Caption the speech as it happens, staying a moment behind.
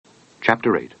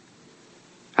Chapter 8.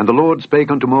 And the Lord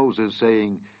spake unto Moses,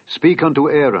 saying, Speak unto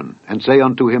Aaron, and say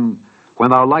unto him,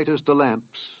 When thou lightest the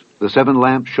lamps, the 7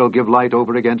 lamps shall give light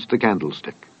over against the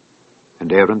candlestick.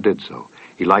 And Aaron did so.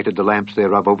 He lighted the lamps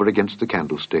thereof over against the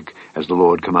candlestick, as the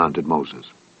Lord commanded Moses.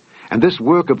 And this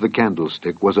work of the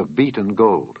candlestick was of beaten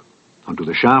gold. Unto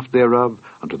the shaft thereof,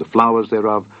 unto the flowers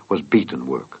thereof, was beaten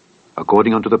work.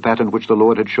 According unto the pattern which the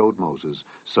Lord had showed Moses,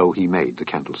 so he made the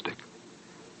candlestick.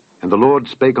 And the Lord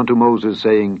spake unto Moses,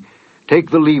 saying, Take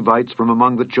the Levites from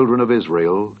among the children of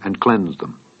Israel, and cleanse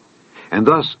them. And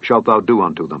thus shalt thou do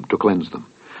unto them, to cleanse them.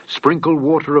 Sprinkle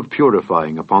water of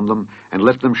purifying upon them, and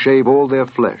let them shave all their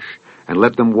flesh, and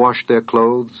let them wash their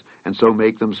clothes, and so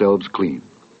make themselves clean.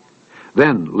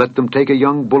 Then let them take a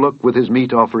young bullock with his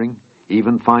meat offering,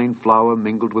 even fine flour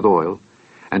mingled with oil,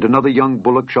 and another young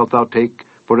bullock shalt thou take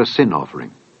for a sin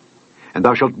offering. And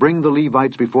thou shalt bring the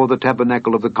Levites before the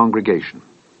tabernacle of the congregation,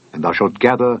 and thou shalt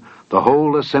gather the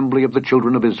whole assembly of the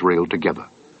children of Israel together.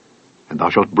 And thou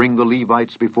shalt bring the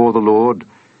Levites before the Lord,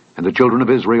 and the children of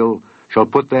Israel shall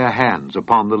put their hands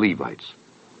upon the Levites.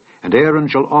 And Aaron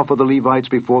shall offer the Levites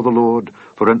before the Lord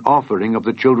for an offering of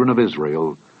the children of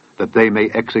Israel, that they may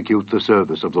execute the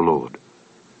service of the Lord.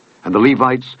 And the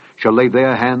Levites shall lay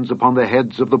their hands upon the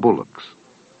heads of the bullocks.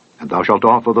 And thou shalt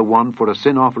offer the one for a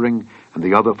sin offering, and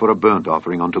the other for a burnt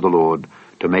offering unto the Lord,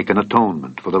 to make an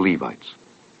atonement for the Levites.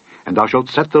 And thou shalt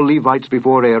set the Levites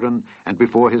before Aaron and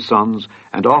before his sons,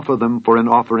 and offer them for an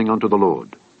offering unto the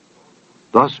Lord.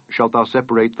 Thus shalt thou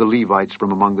separate the Levites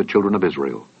from among the children of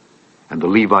Israel, and the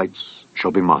Levites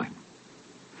shall be mine.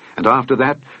 And after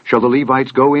that shall the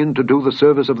Levites go in to do the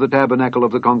service of the tabernacle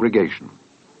of the congregation.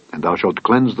 And thou shalt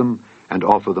cleanse them, and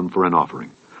offer them for an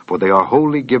offering. For they are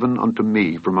wholly given unto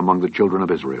me from among the children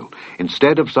of Israel.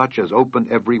 Instead of such as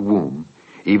open every womb,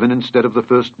 even instead of the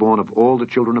firstborn of all the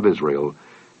children of Israel,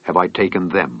 have I taken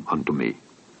them unto me.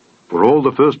 For all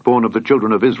the firstborn of the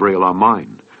children of Israel are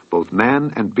mine, both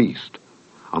man and beast.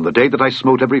 On the day that I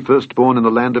smote every firstborn in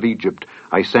the land of Egypt,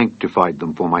 I sanctified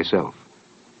them for myself.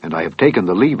 And I have taken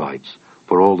the Levites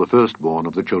for all the firstborn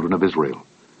of the children of Israel.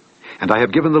 And I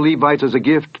have given the Levites as a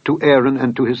gift to Aaron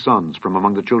and to his sons from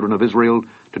among the children of Israel,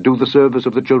 to do the service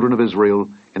of the children of Israel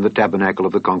in the tabernacle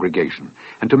of the congregation,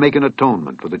 and to make an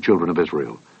atonement for the children of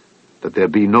Israel, that there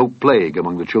be no plague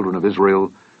among the children of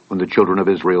Israel when the children of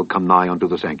Israel come nigh unto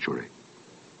the sanctuary.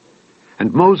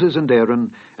 And Moses and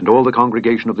Aaron and all the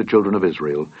congregation of the children of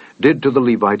Israel did to the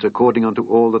Levites according unto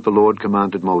all that the Lord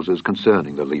commanded Moses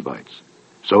concerning the Levites.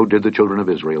 So did the children of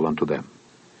Israel unto them.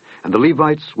 And the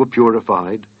Levites were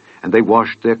purified, and they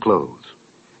washed their clothes.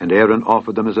 And Aaron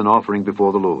offered them as an offering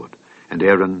before the Lord, and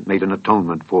Aaron made an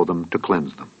atonement for them to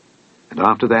cleanse them. And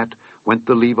after that went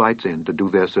the Levites in to do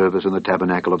their service in the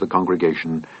tabernacle of the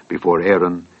congregation before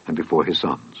Aaron and before his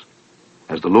sons.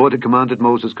 As the Lord had commanded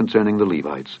Moses concerning the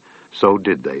Levites, so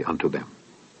did they unto them.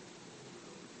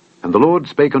 And the Lord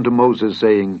spake unto Moses,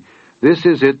 saying, This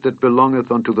is it that belongeth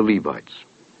unto the Levites.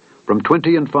 From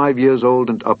 25 years old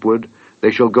and upward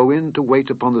they shall go in to wait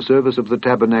upon the service of the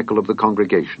tabernacle of the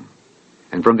congregation.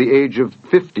 And from the age of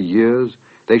 50 years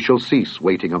they shall cease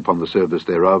waiting upon the service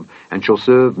thereof, and shall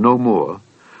serve no more,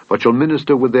 but shall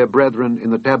minister with their brethren in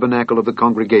the tabernacle of the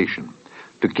congregation,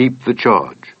 to keep the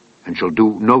charge, and shall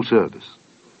do no service.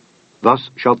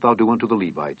 Thus shalt thou do unto the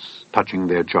Levites, touching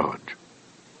their charge.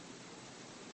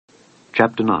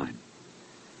 Chapter 9.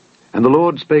 And the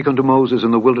Lord spake unto Moses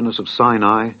in the wilderness of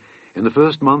Sinai, in the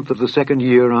first month of the 2nd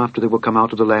year after they were come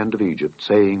out of the land of Egypt,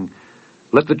 saying,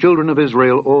 Let the children of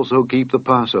Israel also keep the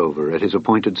Passover at his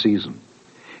appointed season.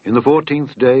 In the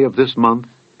 14th day of this month,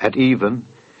 at even,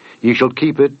 ye shall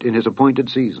keep it in his appointed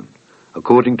season.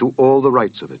 According to all the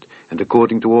rites of it, and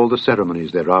according to all the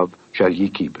ceremonies thereof, shall ye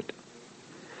keep it.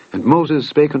 And Moses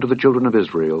spake unto the children of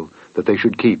Israel, that they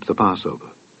should keep the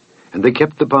Passover. And they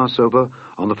kept the Passover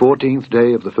on the 14th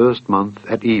day of the first month,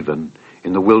 at even,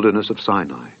 in the wilderness of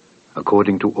Sinai.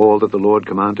 According to all that the Lord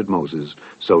commanded Moses,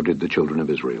 so did the children of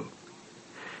Israel.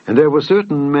 And there were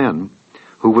certain men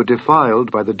who were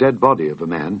defiled by the dead body of a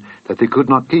man, that they could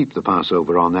not keep the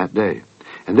Passover on that day.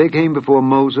 And they came before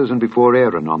Moses and before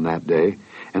Aaron on that day,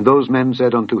 and those men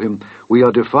said unto him, We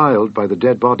are defiled by the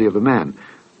dead body of a man.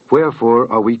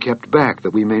 Wherefore are we kept back,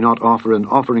 that we may not offer an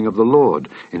offering of the Lord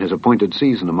in his appointed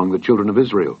season among the children of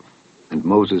Israel? And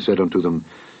Moses said unto them,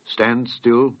 Stand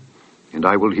still, and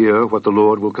I will hear what the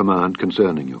Lord will command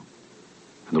concerning you.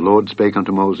 And the Lord spake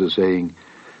unto Moses, saying,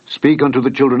 Speak unto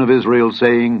the children of Israel,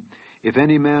 saying, If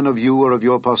any man of you or of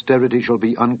your posterity shall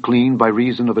be unclean by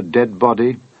reason of a dead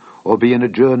body, or be in a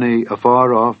journey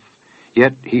afar off,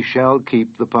 yet he shall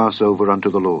keep the Passover unto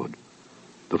the Lord.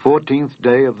 The 14th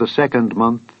day of the 2nd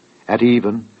month, at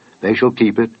even, They shall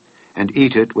keep it, and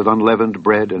eat it with unleavened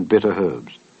bread and bitter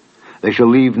herbs. They shall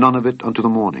leave none of it unto the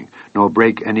morning, nor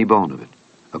break any bone of it.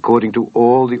 According to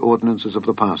all the ordinances of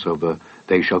the Passover,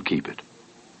 they shall keep it.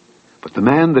 But the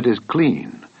man that is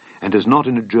clean, and is not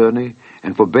in a journey,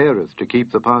 and forbeareth to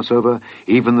keep the Passover,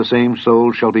 even the same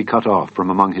soul shall be cut off from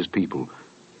among his people.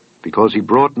 Because he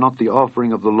brought not the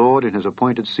offering of the Lord in his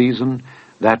appointed season,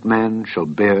 that man shall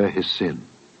bear his sin.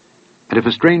 And if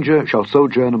a stranger shall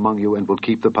sojourn among you, and will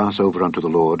keep the Passover unto the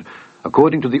Lord,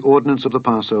 according to the ordinance of the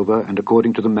Passover, and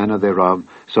according to the manner thereof,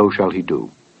 so shall he do.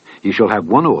 Ye shall have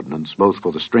one ordinance, both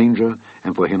for the stranger,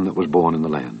 and for him that was born in the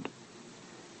land.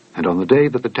 And on the day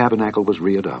that the tabernacle was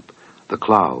reared up, the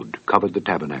cloud covered the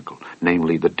tabernacle,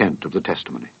 namely the tent of the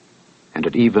testimony. And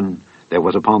at even there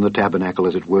was upon the tabernacle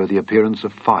as it were the appearance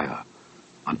of fire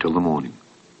until the morning.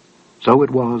 So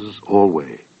it was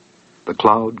alway. The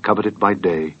cloud covered it by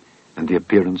day, and the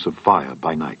appearance of fire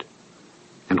by night.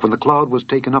 And when the cloud was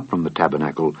taken up from the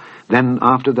tabernacle, then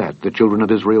after that the children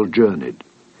of Israel journeyed.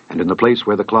 And in the place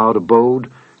where the cloud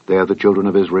abode, there the children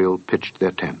of Israel pitched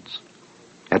their tents.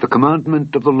 At the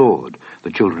commandment of the Lord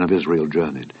the children of Israel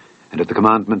journeyed, and at the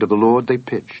commandment of the Lord they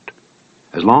pitched.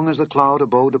 As long as the cloud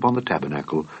abode upon the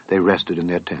tabernacle, they rested in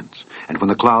their tents. And when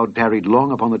the cloud tarried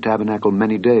long upon the tabernacle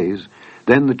many days,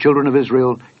 then the children of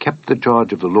Israel kept the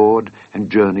charge of the Lord,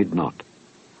 and journeyed not.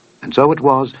 And so it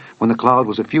was, when the cloud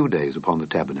was a few days upon the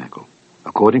tabernacle.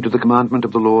 According to the commandment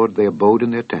of the Lord they abode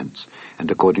in their tents,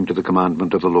 and according to the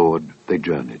commandment of the Lord they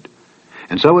journeyed.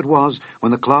 And so it was,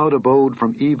 when the cloud abode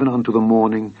from even unto the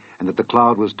morning, and that the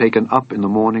cloud was taken up in the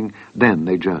morning, then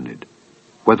they journeyed.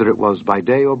 Whether it was by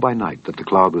day or by night that the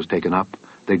cloud was taken up,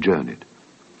 they journeyed.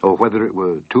 Or whether it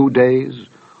were 2 days,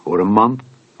 or a month,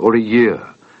 or a year,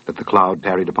 that the cloud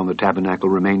tarried upon the tabernacle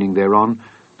remaining thereon,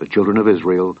 the children of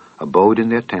Israel abode in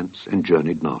their tents and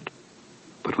journeyed not.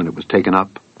 But when it was taken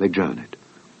up, they journeyed.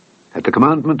 At the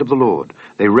commandment of the Lord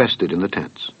they rested in the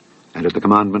tents, and at the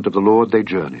commandment of the Lord they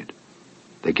journeyed.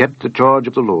 They kept the charge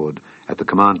of the Lord at the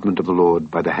commandment of the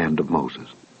Lord by the hand of Moses.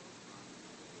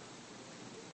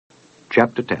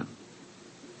 Chapter 10.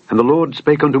 And the Lord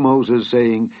spake unto Moses,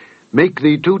 saying, Make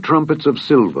thee 2 trumpets of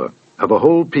silver, of a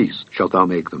whole piece shalt thou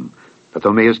make them, that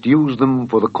thou mayest use them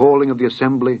for the calling of the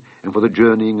assembly, and for the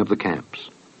journeying of the camps.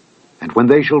 And when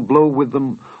they shall blow with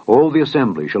them, all the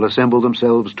assembly shall assemble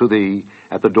themselves to thee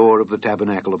at the door of the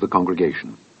tabernacle of the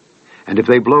congregation. And if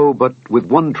they blow but with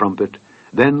 1 trumpet,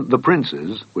 then the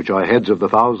princes, which are heads of the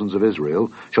thousands of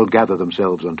Israel, shall gather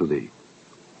themselves unto thee.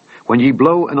 When ye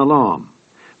blow an alarm,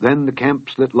 then the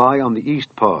camps that lie on the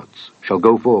east parts shall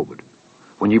go forward.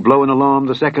 When ye blow an alarm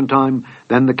the 2nd time,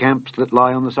 then the camps that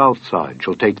lie on the south side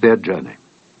shall take their journey.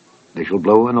 They shall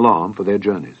blow an alarm for their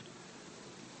journeys.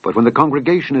 But when the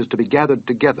congregation is to be gathered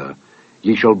together,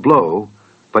 ye shall blow,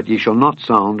 but ye shall not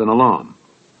sound an alarm.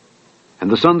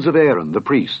 And the sons of Aaron, the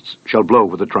priests, shall blow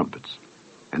with the trumpets,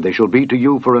 and they shall be to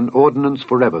you for an ordinance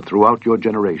forever throughout your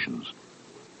generations.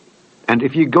 And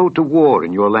if ye go to war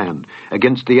in your land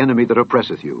against the enemy that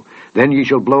oppresseth you, then ye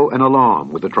shall blow an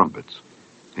alarm with the trumpets.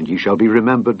 And ye shall be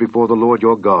remembered before the Lord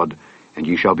your God, and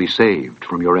ye shall be saved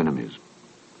from your enemies.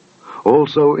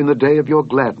 Also in the day of your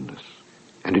gladness,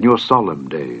 and in your solemn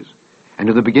days, and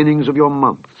in the beginnings of your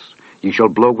months, ye shall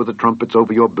blow with the trumpets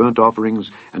over your burnt offerings,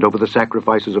 and over the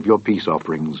sacrifices of your peace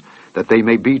offerings, that they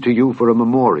may be to you for a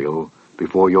memorial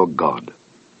before your God.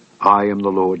 I am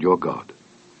the Lord your God.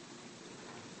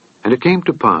 And it came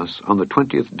to pass on the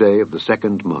 20th day of the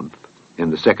 2nd month, in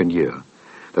the 2nd year,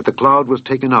 that the cloud was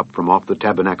taken up from off the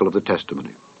tabernacle of the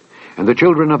testimony. And the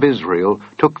children of Israel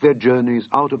took their journeys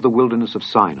out of the wilderness of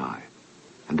Sinai,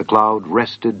 and the cloud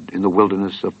rested in the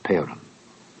wilderness of Paran.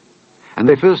 And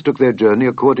they first took their journey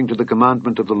according to the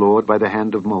commandment of the Lord by the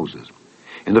hand of Moses.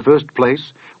 In the first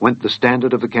place went the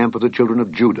standard of the camp of the children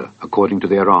of Judah, according to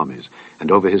their armies,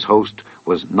 and over his host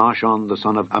was Nahshon the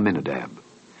son of Amminadab.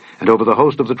 And over the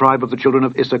host of the tribe of the children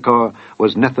of Issachar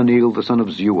was Nethaneel the son of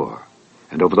Zuar.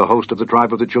 And over the host of the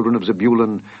tribe of the children of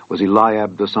Zebulun was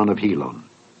Eliab the son of Helon.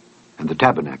 And the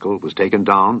tabernacle was taken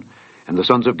down, and the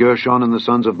sons of Gershon and the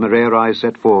sons of Merari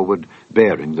set forward,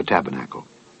 bearing the tabernacle.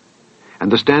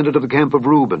 And the standard of the camp of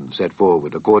Reuben set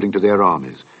forward, according to their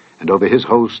armies, and over his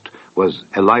host was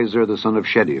Elizur the son of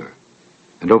Shedeur.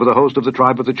 And over the host of the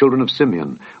tribe of the children of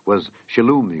Simeon was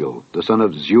Shelumiel the son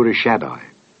of Zurishaddai.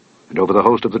 And over the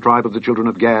host of the tribe of the children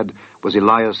of Gad was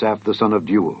Eliasaph the son of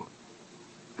Deuel.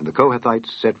 And the Kohathites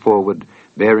set forward,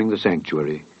 bearing the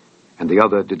sanctuary, and the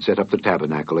other did set up the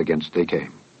tabernacle against they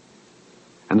came.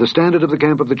 And the standard of the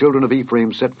camp of the children of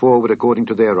Ephraim set forward according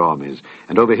to their armies,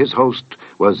 and over his host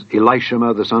was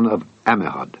Elishama the son of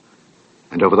Ammihud.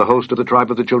 And over the host of the tribe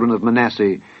of the children of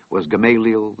Manasseh was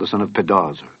Gamaliel the son of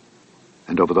Pedazur.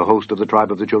 And over the host of the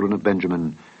tribe of the children of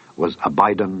Benjamin was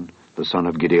Abidan the son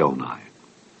of Gideoni.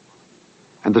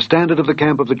 And the standard of the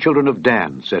camp of the children of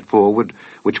Dan set forward,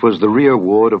 which was the rear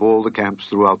ward of all the camps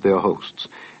throughout their hosts.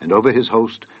 And over his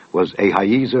host was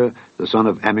Ahiezer the son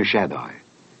of Ammishaddai.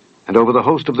 And over the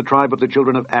host of the tribe of the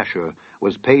children of Asher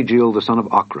was Pagiel the son of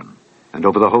Ochran. And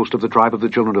over the host of the tribe of the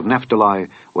children of Naphtali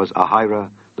was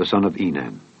Ahira the son of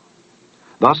Enan.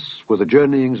 Thus were the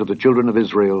journeyings of the children of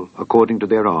Israel according to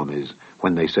their armies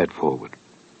when they set forward.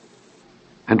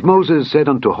 And Moses said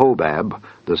unto Hobab,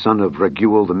 the son of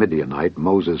Raguel the Midianite,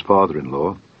 Moses'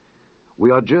 father-in-law,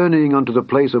 We are journeying unto the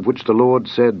place of which the Lord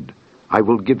said, I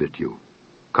will give it you.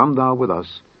 Come thou with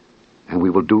us, and we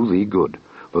will do thee good,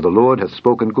 for the Lord hath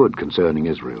spoken good concerning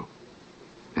Israel.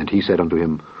 And he said unto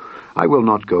him, I will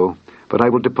not go, but I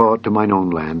will depart to mine own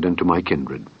land and to my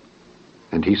kindred.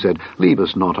 And he said, Leave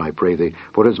us not, I pray thee,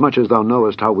 for as much as thou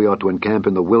knowest how we ought to encamp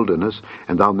in the wilderness,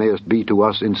 and thou mayest be to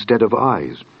us instead of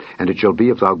eyes. And it shall be,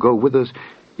 if thou go with us,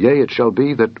 yea, it shall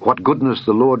be, that what goodness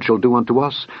the Lord shall do unto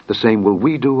us, the same will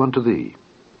we do unto thee.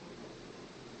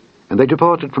 And they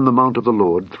departed from the mount of the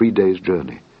Lord 3 days'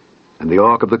 journey. And the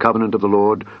ark of the covenant of the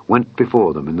Lord went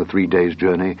before them in the 3 days'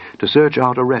 journey, to search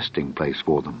out a resting place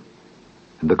for them.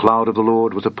 And the cloud of the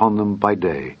Lord was upon them by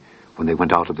day, when they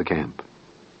went out of the camp.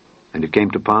 And it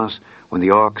came to pass, when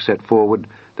the ark set forward,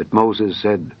 that Moses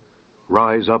said,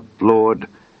 Rise up, Lord,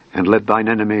 and let thine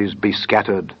enemies be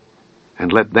scattered,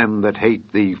 and let them that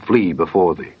hate thee flee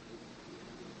before thee.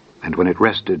 And when it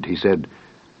rested, he said,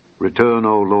 Return,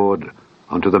 O Lord,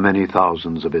 unto the many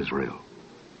thousands of Israel.